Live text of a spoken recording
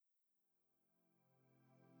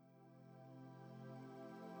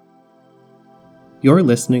You're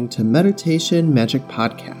listening to Meditation Magic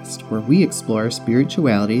Podcast, where we explore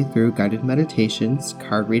spirituality through guided meditations,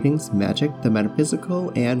 card readings, magic, the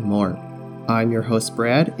metaphysical, and more. I'm your host,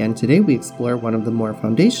 Brad, and today we explore one of the more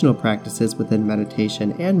foundational practices within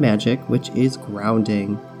meditation and magic, which is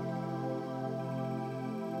grounding.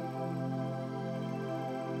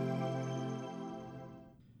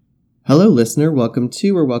 Hello, listener. Welcome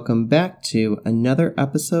to or welcome back to another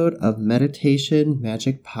episode of Meditation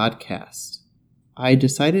Magic Podcast. I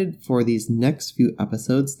decided for these next few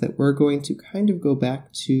episodes that we're going to kind of go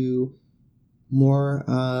back to more,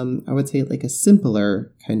 I would say like a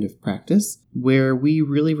simpler kind of practice where we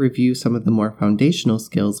really review some of the more foundational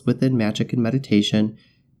skills within magic and meditation.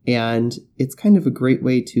 And it's kind of a great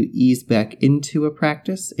way to ease back into a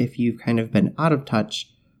practice if you've kind of been out of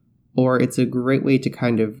touch, or it's a great way to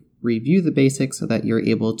kind of review the basics so that you're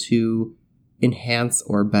able to enhance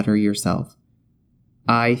or better yourself.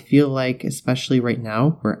 I feel like, especially right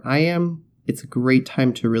now where I am, it's a great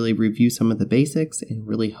time to really review some of the basics and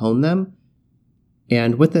really hone them.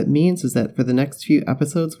 And what that means is that for the next few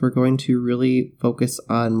episodes, we're going to really focus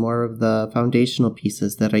on more of the foundational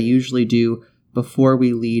pieces that I usually do before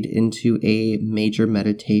we lead into a major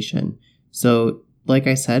meditation. So, like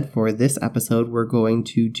I said, for this episode, we're going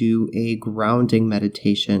to do a grounding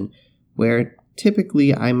meditation where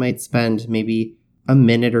typically I might spend maybe a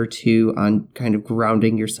minute or two on kind of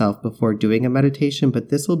grounding yourself before doing a meditation, but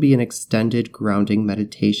this will be an extended grounding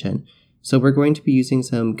meditation. So we're going to be using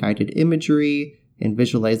some guided imagery and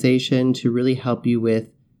visualization to really help you with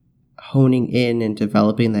honing in and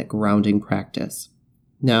developing that grounding practice.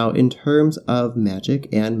 Now, in terms of magic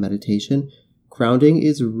and meditation, grounding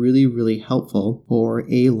is really, really helpful for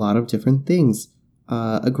a lot of different things.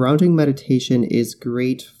 A grounding meditation is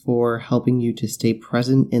great for helping you to stay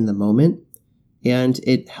present in the moment, and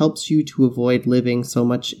it helps you to avoid living so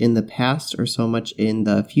much in the past or so much in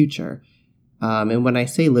the future. And when I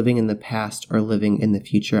say living in the past or living in the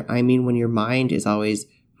future, I mean when your mind is always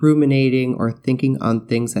ruminating or thinking on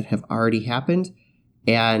things that have already happened,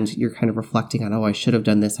 and you're kind of reflecting on, oh, I should have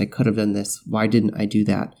done this, I could have done this, why didn't I do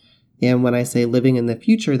that? And when I say living in the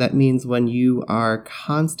future, that means when you are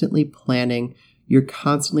constantly planning, you're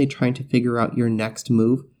constantly trying to figure out your next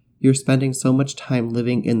move. You're spending so much time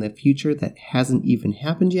living in the future that hasn't even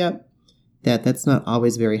happened yet, that's not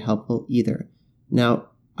always very helpful either. Now,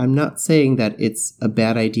 I'm not saying that it's a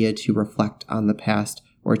bad idea to reflect on the past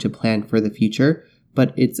or to plan for the future,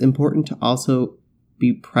 but it's important to also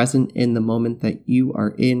be present in the moment that you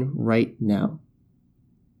are in right now.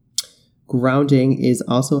 Grounding is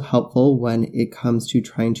also helpful when it comes to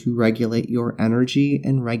trying to regulate your energy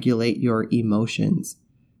and regulate your emotions.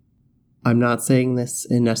 I'm not saying this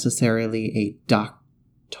in necessarily a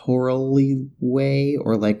doctorally way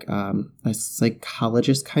or like a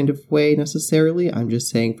psychologist kind of way necessarily. I'm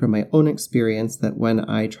just saying from my own experience that when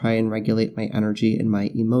I try and regulate my energy and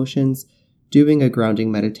my emotions, doing a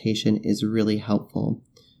grounding meditation is really helpful.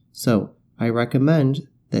 So I recommend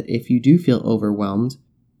that if you do feel overwhelmed,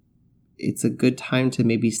 it's a good time to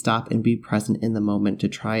maybe stop and be present in the moment to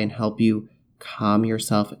try and help you calm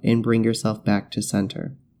yourself and bring yourself back to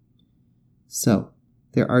center. So,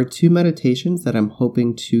 there are two meditations that I'm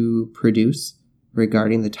hoping to produce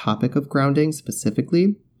regarding the topic of grounding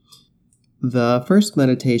specifically. The first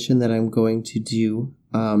meditation that I'm going to do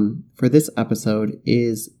for this episode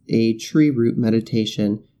is a tree root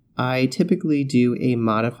meditation. I typically do a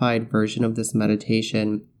modified version of this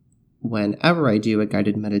meditation whenever I do a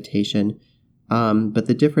guided meditation, but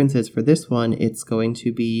the difference is for this one, it's going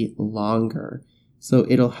to be longer. So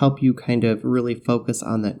it'll help you kind of really focus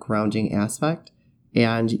on that grounding aspect,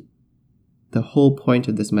 and the whole point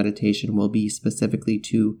of this meditation will be specifically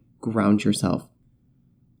to ground yourself.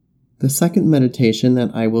 The second meditation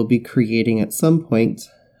that I will be creating at some point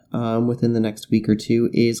within the next week or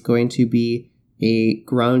two is going to be a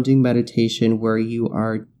grounding meditation where you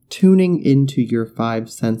are tuning into your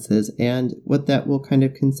five senses, and what that will kind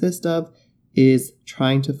of consist of is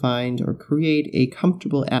trying to find or create a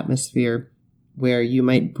comfortable atmosphere where you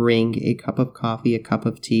might bring a cup of coffee, a cup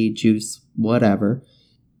of tea, juice, whatever,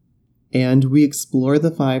 and we explore the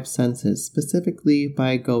five senses specifically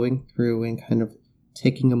by going through and kind of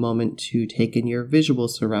taking a moment to take in your visual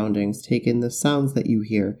surroundings, take in the sounds that you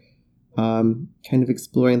hear, kind of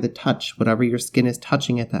exploring the touch, whatever your skin is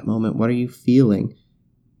touching at that moment. What are you feeling?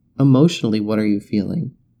 Emotionally, what are you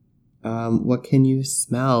feeling? What can you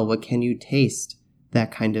smell? What can you taste? That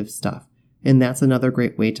kind of stuff. And that's another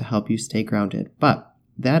great way to help you stay grounded. But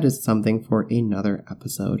that is something for another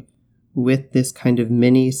episode. With this kind of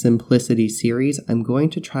mini simplicity series, I'm going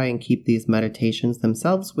to try and keep these meditations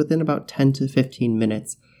themselves within about 10 to 15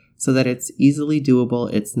 minutes so that it's easily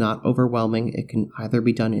doable. It's not overwhelming. It can either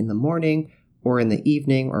be done in the morning or in the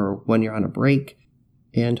evening or when you're on a break.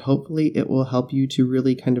 And hopefully it will help you to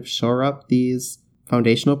really kind of shore up these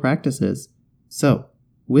foundational practices. So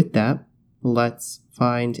with that, let's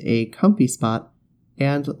find a comfy spot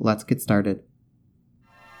and let's get started.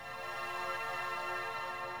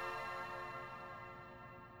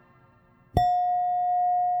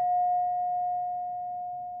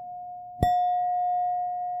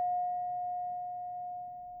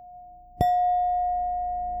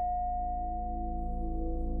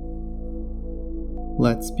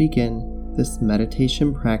 Let's begin this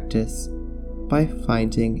meditation practice by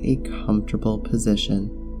finding a comfortable position,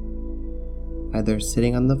 either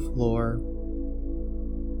sitting on the floor,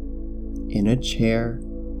 in a chair,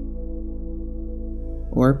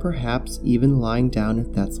 or perhaps even lying down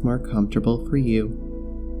if that's more comfortable for you.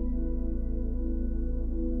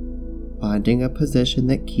 Finding a position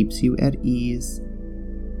that keeps you at ease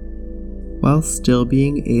while still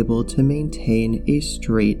being able to maintain a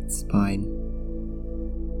straight spine.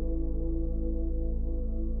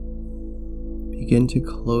 Begin to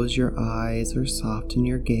close your eyes or soften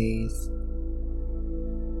your gaze,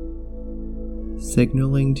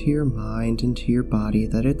 signaling to your mind and to your body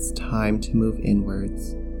that it's time to move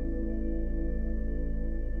inwards.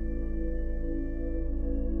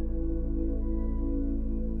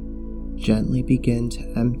 Gently begin to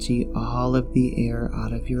empty all of the air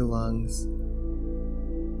out of your lungs.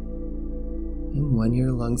 And when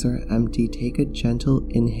your lungs are empty, take a gentle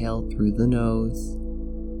inhale through the nose.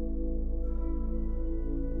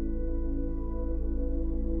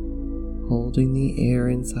 Holding the air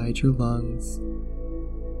inside your lungs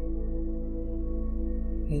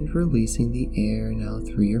and releasing the air now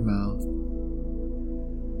through your mouth.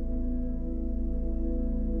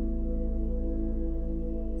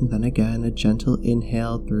 And then again, a gentle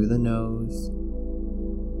inhale through the nose.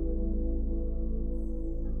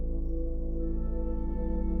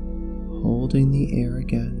 Holding the air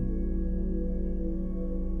again.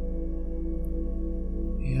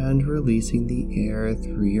 And releasing the air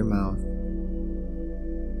through your mouth.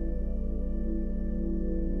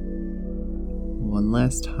 One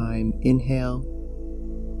last time, inhale,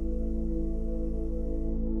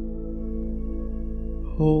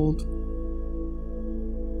 hold,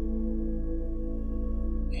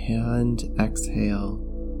 and exhale.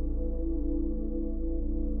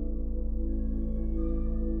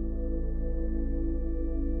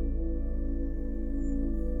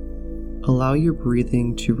 Allow your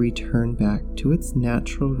breathing to return back to its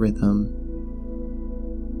natural rhythm,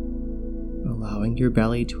 allowing your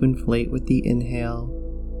belly to inflate with the inhale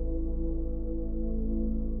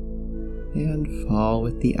and fall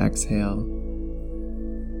with the exhale.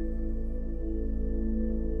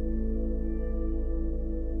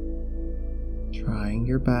 Trying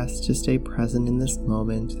your best to stay present in this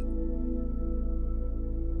moment,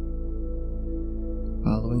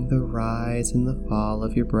 following the rise and the fall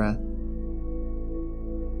of your breath.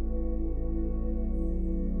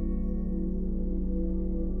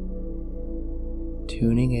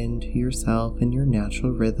 Tuning into yourself and your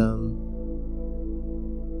natural rhythm.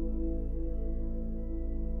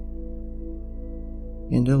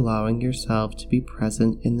 And allowing yourself to be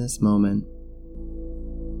present in this moment.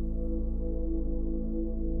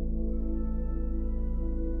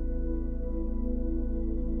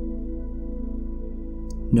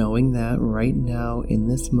 Knowing that right now in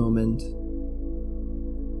this moment,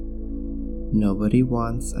 nobody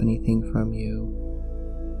wants anything from you.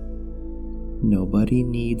 Nobody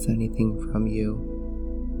needs anything from you.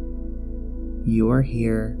 You are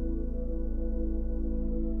here.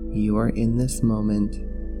 You are in this moment.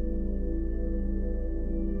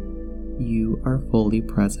 You are fully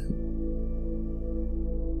present.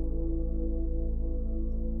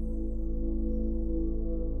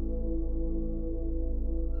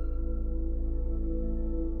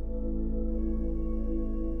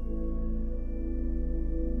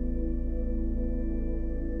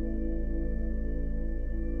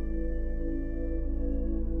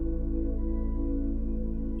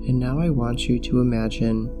 And now I want you to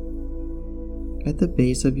imagine at the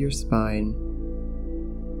base of your spine,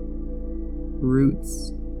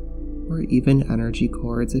 roots or even energy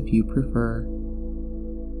cords if you prefer,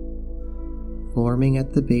 forming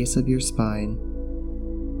at the base of your spine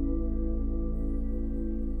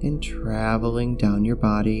and traveling down your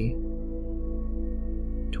body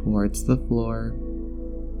towards the floor,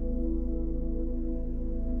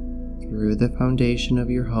 through the foundation of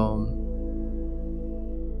your home.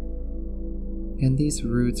 And these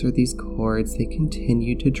roots or these cords, they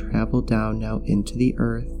continue to travel down now into the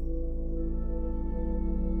earth,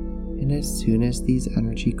 And as soon as these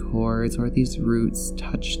energy cords or these roots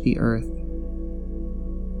touch the earth,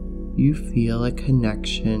 you feel a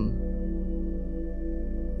connection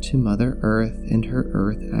to Mother Earth and her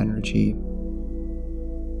earth energy.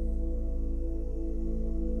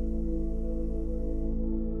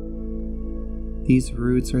 These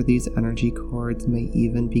roots or these energy cords may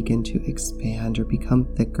even begin to expand or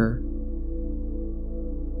become thicker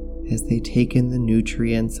as they take in the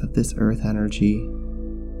nutrients of this earth energy.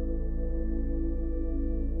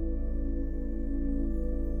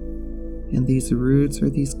 And these roots or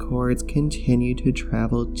these cords continue to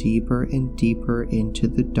travel deeper and deeper into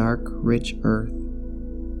the dark, rich earth.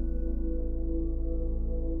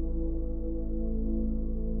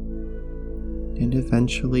 And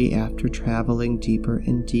eventually, after traveling deeper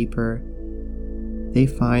and deeper, they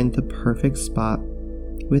find the perfect spot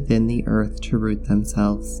within the earth to root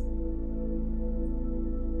themselves.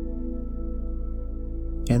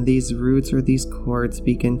 And these roots or these cords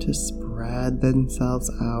begin to spread themselves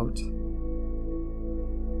out,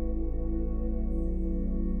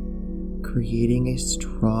 creating a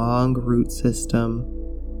strong root system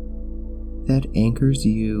that anchors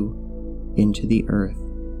you into the earth.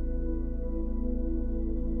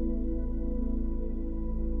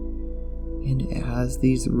 And as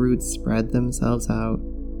these roots spread themselves out,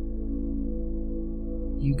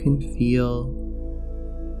 you can feel,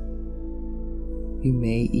 you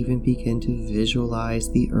may even begin to visualize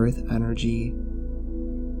the earth energy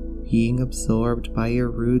being absorbed by your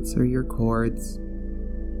roots or your cords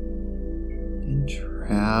and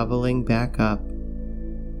traveling back up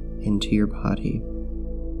into your body.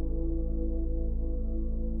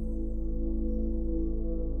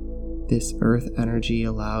 This earth energy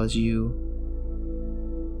allows you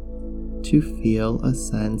to feel a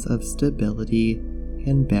sense of stability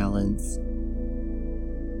and balance.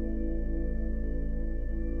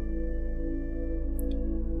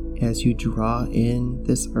 As you draw in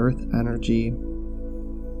this earth energy,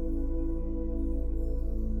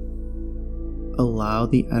 allow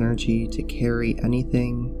the energy to carry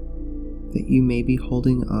anything that you may be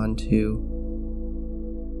holding on to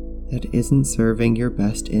that isn't serving your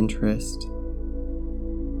best interest,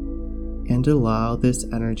 and allow this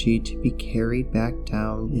energy to be carried back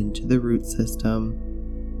down into the root system,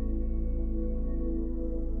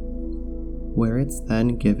 where it's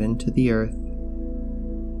then given to the earth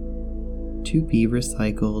to be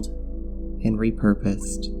recycled and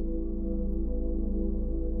repurposed.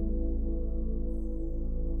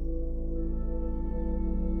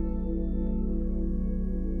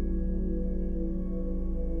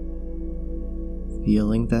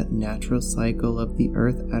 Feeling that natural cycle of the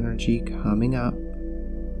earth energy coming up,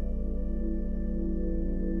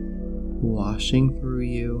 washing through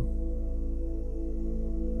you,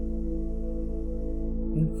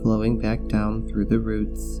 and flowing back down through the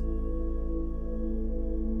roots,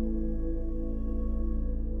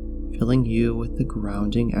 filling you with the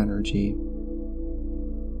grounding energy.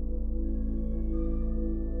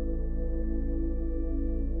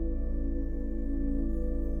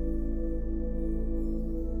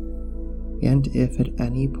 And if at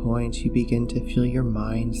any point you begin to feel your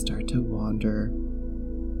mind start to wander,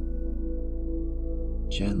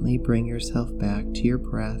 gently bring yourself back to your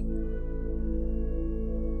breath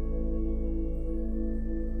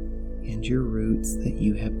and your roots that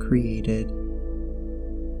you have created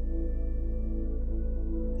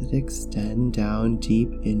that extend down deep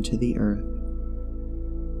into the earth.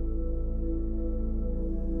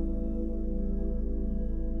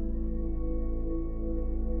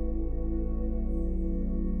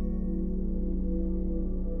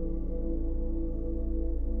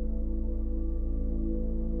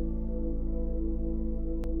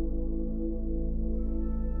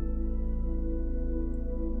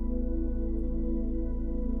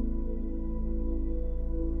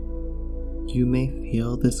 You may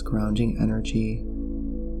feel this grounding energy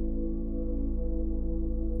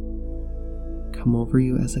come over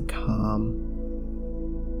you as a calm.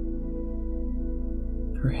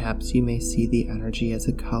 Perhaps you may see the energy as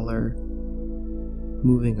a color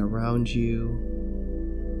moving around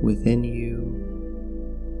you, within you,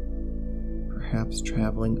 perhaps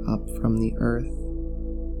traveling up from the earth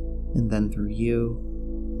and then through you.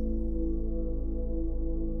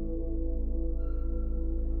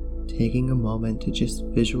 Taking a moment to just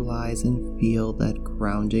visualize and feel that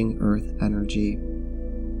grounding earth energy,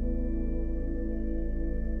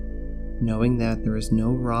 knowing that there is no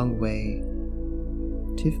wrong way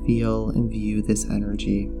to feel and view this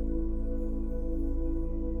energy.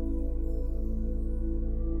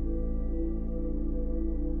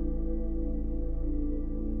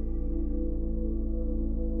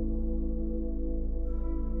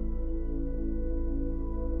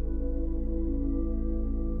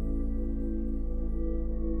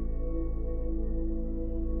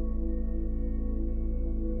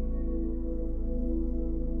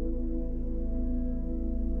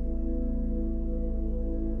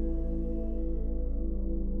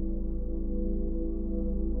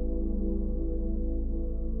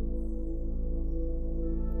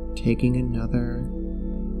 taking another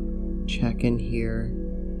check-in here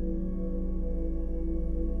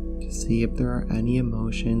to see if there are any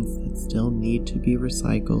emotions that still need to be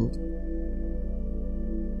recycled,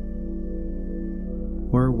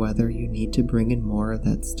 or whether you need to bring in more of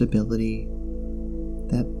that stability,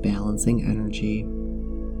 that balancing energy.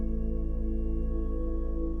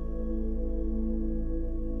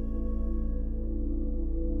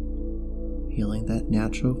 Feeling that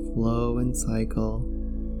natural flow and cycle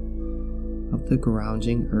of the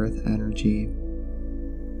grounding earth energy.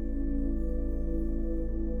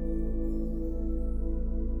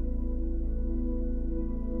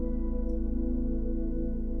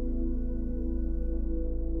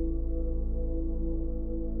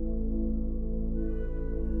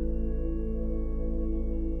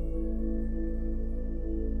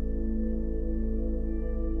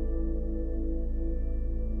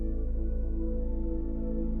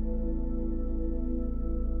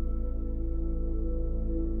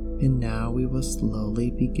 And now we will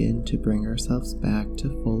slowly begin to bring ourselves back to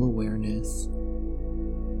full awareness.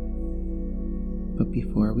 But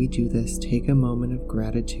before we do this, take a moment of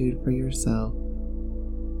gratitude for yourself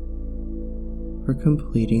for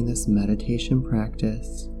completing this meditation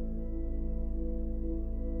practice.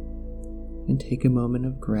 And take a moment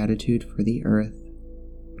of gratitude for the earth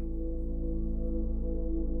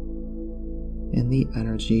and the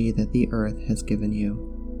energy that the earth has given you.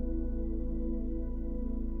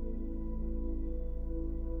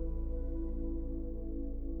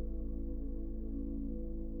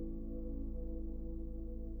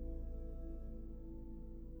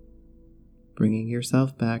 Bringing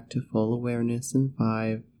yourself back to full awareness in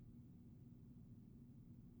 5,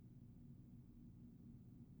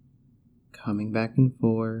 coming back in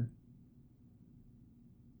 4,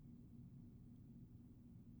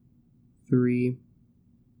 3,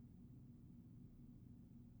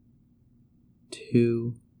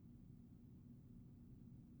 2,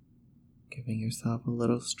 giving yourself a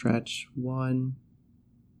little stretch, 1,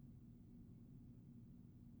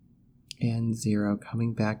 and 0,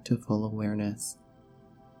 coming back to full awareness.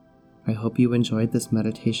 I hope you enjoyed this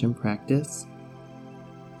meditation practice.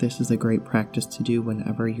 This is a great practice to do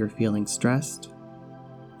whenever you're feeling stressed,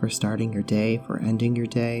 for starting your day, for ending your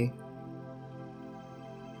day.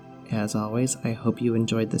 As always, I hope you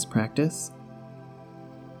enjoyed this practice.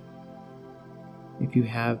 If you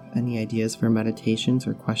have any ideas for meditations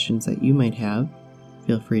or questions that you might have,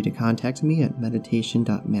 feel free to contact me at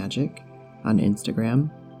meditation.magic on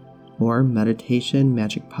Instagram, or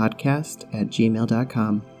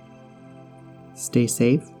meditationmagicpodcast@gmail.com. Stay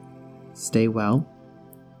safe, stay well,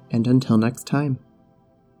 and until next time.